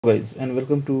Guys, and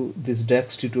welcome to this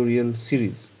DAX tutorial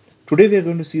series. Today we are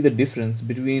going to see the difference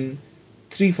between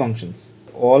three functions: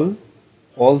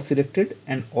 all selected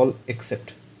and all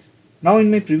except. Now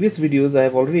in my previous videos I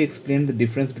have already explained the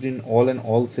difference between all and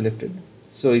all selected,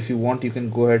 so if you want you can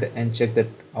go ahead and check that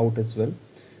out as well,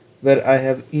 where I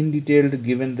have in detail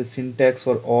given the syntax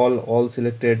for all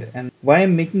selected. And why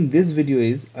I'm making this video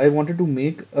is I wanted to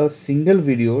make a single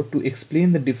video to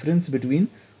explain the difference between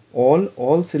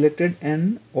all selected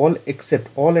and all except,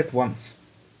 all at once,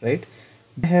 right?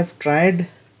 I have tried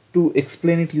to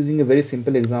explain it using a very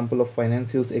simple example of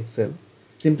financials Excel.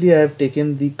 Simply I have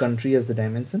taken the country as the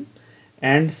dimension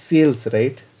and sales,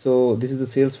 right? So this is the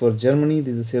sales for Germany,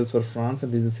 this is the sales for France,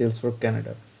 and this is the sales for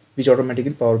Canada, which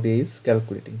automatically Power BI is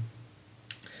calculating.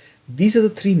 These are the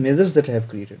three measures that I have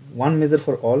created: one measure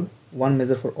for all, one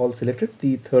measure for all selected,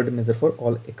 the third measure for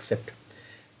all except.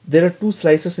 There are two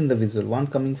slicers in the visual, one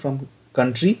coming from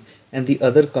country and the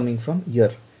other coming from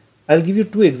year. I'll give you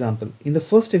two examples. In the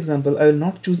first example, I will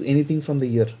not choose anything from the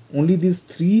year. Only these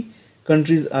three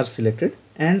countries are selected,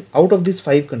 and out of these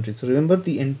five countries, so remember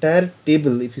the entire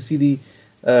table, if you see the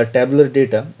tabular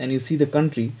data and you see the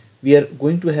country, we are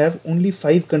going to have only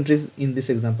five countries in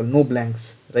this example, no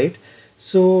blanks, right?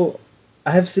 So I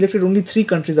have selected only three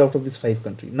countries out of this five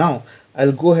countries. Now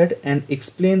I'll go ahead and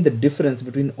explain the difference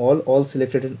between all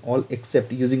selected and all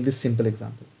except using this simple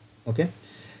example. Okay,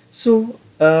 so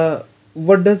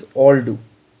what does all do,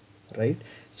 right?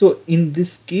 So in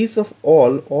this case of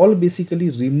all basically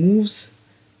removes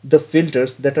the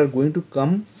filters that are going to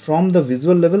come from the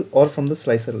visual level or from the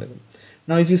slicer level.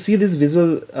 Now if you see this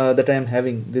visual that I am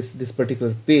having, this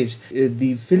particular page,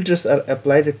 the filters are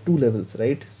applied at two levels,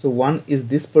 right? So one is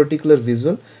this particular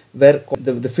visual where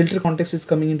the filter context is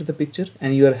coming into the picture,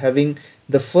 and you are having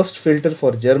the first filter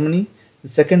for Germany, the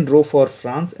second row for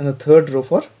France, and the third row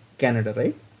for Canada,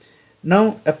 right?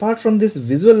 Now apart from this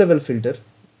visual level filter,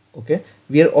 okay,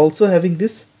 we are also having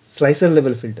this slicer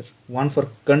level filter, one for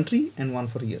country and one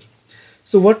for year.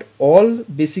 So what all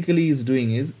basically is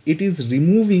doing is it is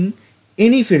removing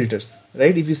any filters,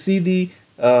 right? If you see the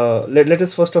let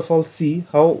us first of all see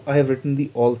how I have written the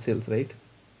all cells, right?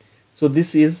 So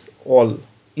this is all.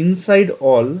 Inside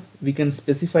all we can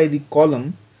specify the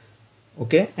column,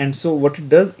 okay, and so what it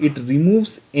does, it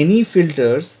removes any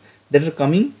filters that are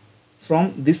coming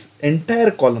from this entire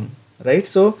column, right?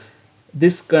 So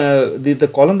this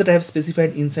the column that I have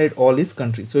specified inside all is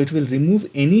country, so it will remove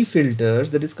any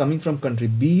filters that is coming from country,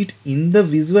 be it in the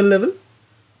visual level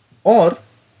or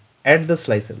at the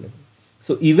slicer level.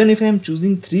 So even if I am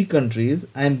choosing three countries,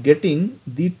 I am getting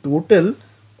the total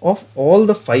of all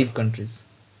the five countries,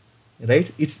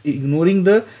 right? It's ignoring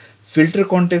the filter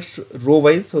context row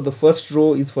wise. So the first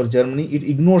row is for Germany, it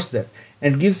ignores that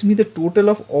and gives me the total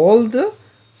of all the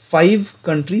five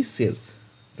country sales,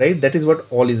 right? That is what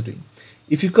all is doing.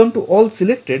 If you come to all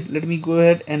selected, let me go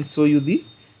ahead and show you the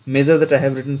measure that I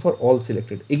have written for all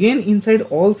selected. Again, inside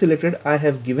all selected I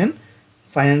have given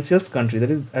financials country, that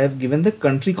is I have given the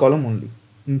country column only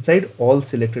inside all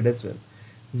selected as well,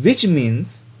 which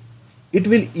means it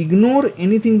will ignore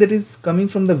anything that is coming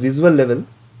from the visual level,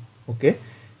 okay,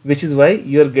 which is why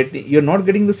you're not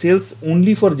getting the sales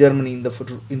only for Germany in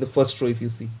the first row. If you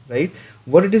see, right,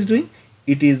 what it is doing,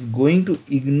 it is going to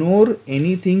ignore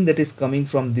anything that is coming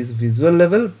from this visual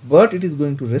level, but it is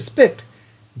going to respect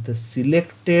the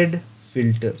selected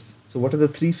filters. So what are the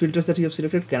three filters that you have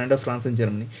selected? Canada, France, and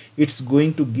Germany. It's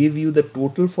going to give you the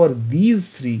total for these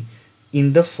three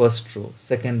in the first row,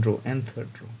 second row, and third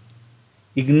row.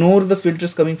 Ignore the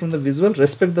filters coming from the visual,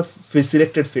 respect the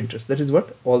selected filters. That is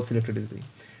what all selected is doing.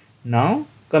 Now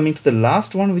coming to the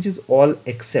last one, which is all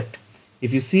except.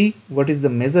 If you see what is the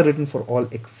measure written for all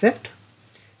except,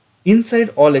 inside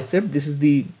all except, this is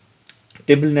the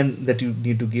table name that you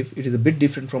need to give. It is a bit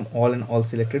different from all and all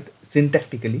selected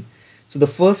syntactically. So the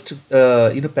first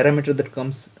parameter that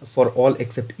comes for all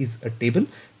except is a table.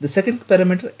 The second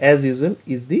parameter, as usual,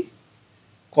 is the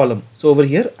column. So over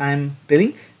here I am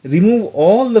telling remove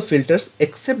all the filters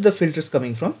except the filters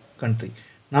coming from country.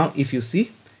 Now if you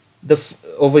see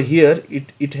over here,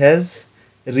 it has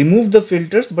removed the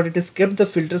filters, but it has kept the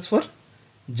filters for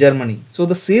Germany. So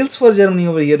the sales for Germany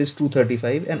over here is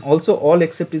 235, and also all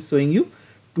except is showing you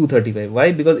 235.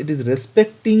 Why? Because it is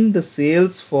respecting the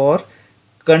sales for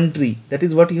country. That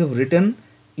is what you have written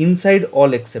inside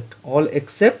all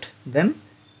except then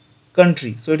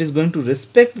country. So it is going to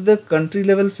respect the country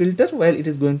level filter while it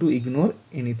is going to ignore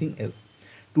anything else.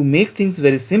 To make things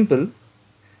very simple,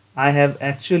 I have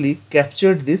actually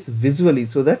captured this visually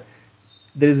so that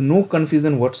there is no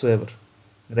confusion whatsoever,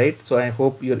 right? So I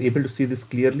hope you are able to see this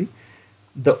clearly.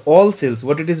 the all sales,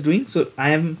 what it is doing, so I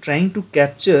am trying to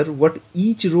capture what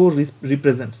each row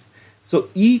represents. So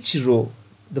each row,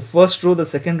 the first row, the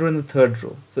second row, and the third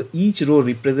row, so each row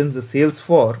represents the sales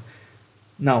for.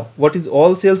 Now what is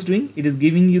all sales doing? It is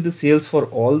giving you the sales for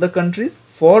all the countries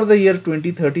for the year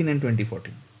 2013 and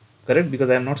 2014, correct, because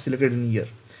I am not selected in year.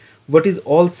 What is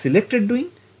all selected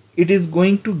doing? It is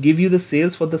going to give you the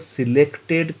sales for the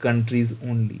selected countries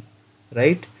only,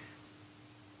 right,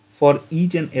 for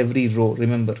each and every row,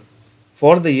 remember,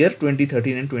 for the year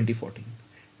 2013 and 2014.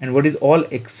 And what is all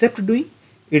except doing?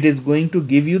 It is going to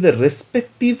give you the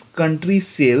respective country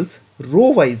sales row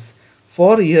wise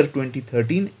for year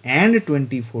 2013 and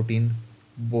 2014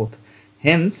 both.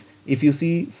 Hence, if you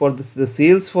see for this, the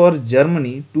sales for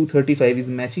Germany 235 is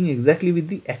matching exactly with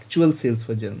the actual sales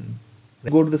for Germany.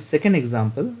 Let's go to the second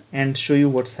example and show you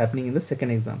what's happening in the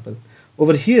second example.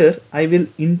 Over here, I will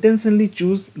intentionally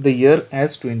choose the year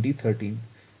as 2013.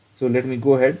 So let me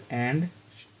go ahead and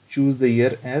choose the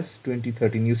year as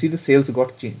 2013. You see the sales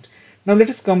got changed. Now let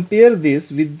us compare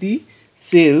this with the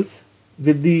sales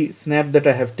with the snap that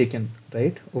I have taken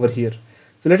right over here.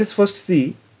 So let us first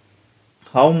see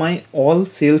how my all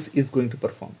sales is going to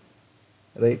perform,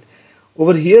 right?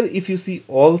 Over here, if you see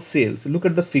all sales, look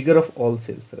at the figure of all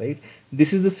sales, right?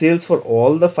 This is the sales for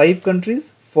all the 5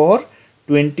 countries for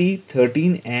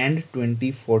 2013 and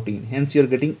 2014. Hence you are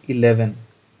getting 11,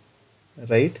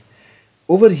 right?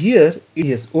 Over here,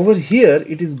 yes, over here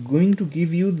it is going to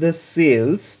give you the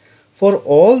sales for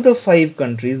all the 5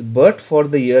 countries but for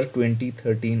the year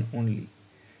 2013 only.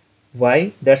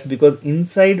 Why? That's because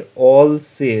inside all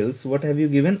sales, what have you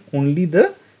given? Only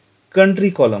the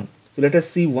country column. So let us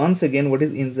see once again what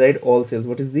is inside all sales.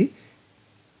 What is the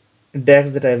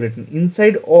DAX that I have written?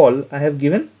 Inside all, I have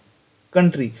given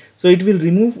country. So it will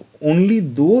remove only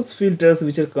those filters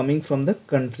which are coming from the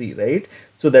country, right?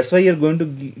 So that's why you're going to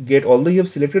get, although you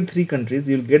have selected 3 countries,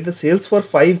 you'll get the sales for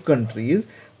 5 countries,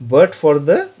 but for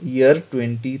the year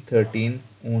 2013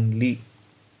 only.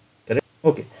 Correct?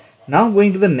 Okay. Now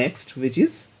going to the next, which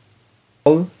is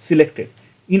all selected.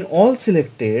 In all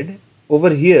selected,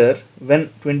 over here, when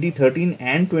 2013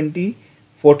 and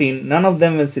 2014, none of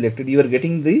them were selected, you are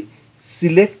getting the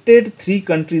selected 3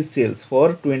 countries sales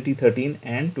for 2013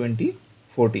 and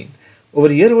 2014. Over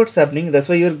here, what's happening? That's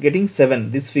why you are getting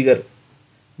 7. This figure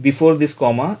before this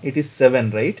comma, it is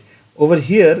 7, right? Over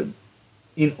here,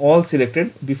 in all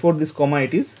selected, before this comma,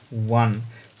 it is 1.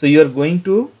 So you are going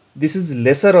to, this is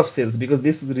lesser of sales because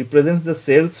this represents the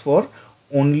sales for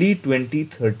only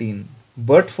 2013,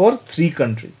 but for 3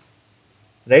 countries.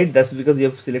 Right, that's because you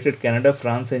have selected Canada,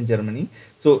 France and Germany.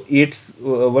 So it's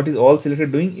what is all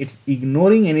selected doing? It's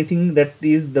ignoring anything that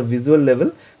is the visual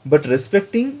level but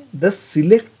respecting the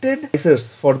selected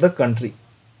prices for the country,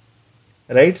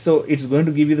 right? So it's going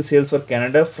to give you the sales for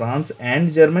Canada, France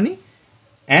and Germany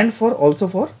and for also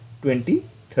for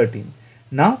 2013.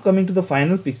 Now coming to the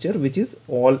final picture, which is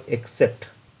all except.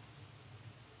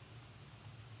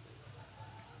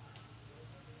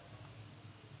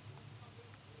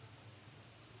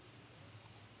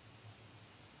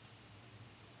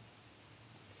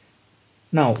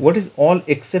 Now what is all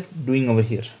except doing over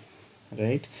here,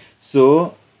 right?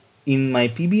 So in my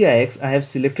PBIX I have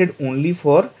selected only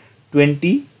for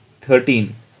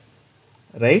 2013,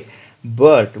 right?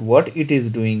 But what it is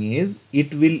doing is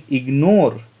it will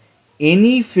ignore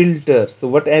any filter. So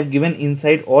what I have given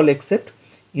inside all except,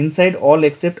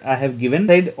 I have given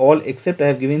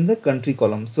the country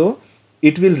column. So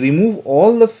it will remove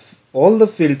all the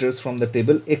filters from the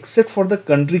table except for the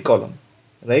country column,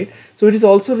 right? So it is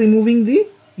also removing the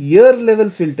year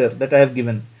level filter that I have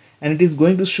given, and it is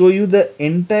going to show you the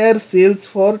entire sales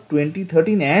for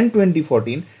 2013 and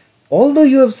 2014, although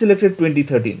you have selected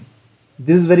 2013.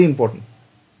 This is very important,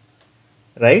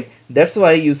 right? That's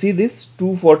why you see this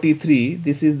 243,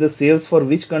 this is the sales for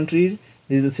which country?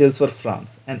 This is the sales for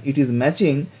France, and it is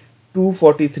matching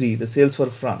 243, the sales for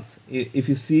France. If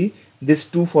you see this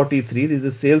 243, this is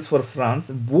the sales for France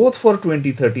both for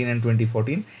 2013 and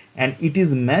 2014, and it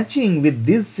is matching with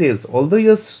these sales, although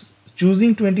you are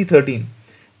choosing 2013,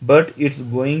 but it's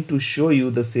going to show you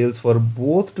the sales for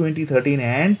both 2013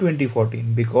 and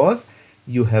 2014 because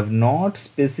you have not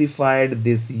specified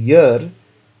this year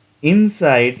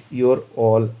inside your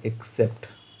all except,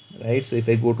 right? So if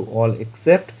I go to all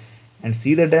except and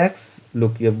see the DAX,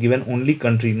 look, you have given only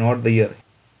country, not the year.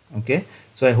 Okay,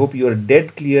 so I hope you are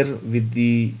dead clear with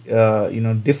the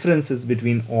differences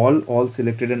between all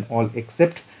selected and all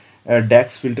except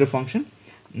DAX filter function.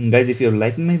 Guys, if you are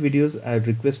liking my videos, I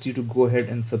request you to go ahead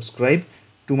and subscribe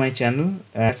to my channel.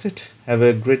 That's it. Have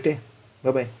a great day.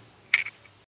 Bye bye.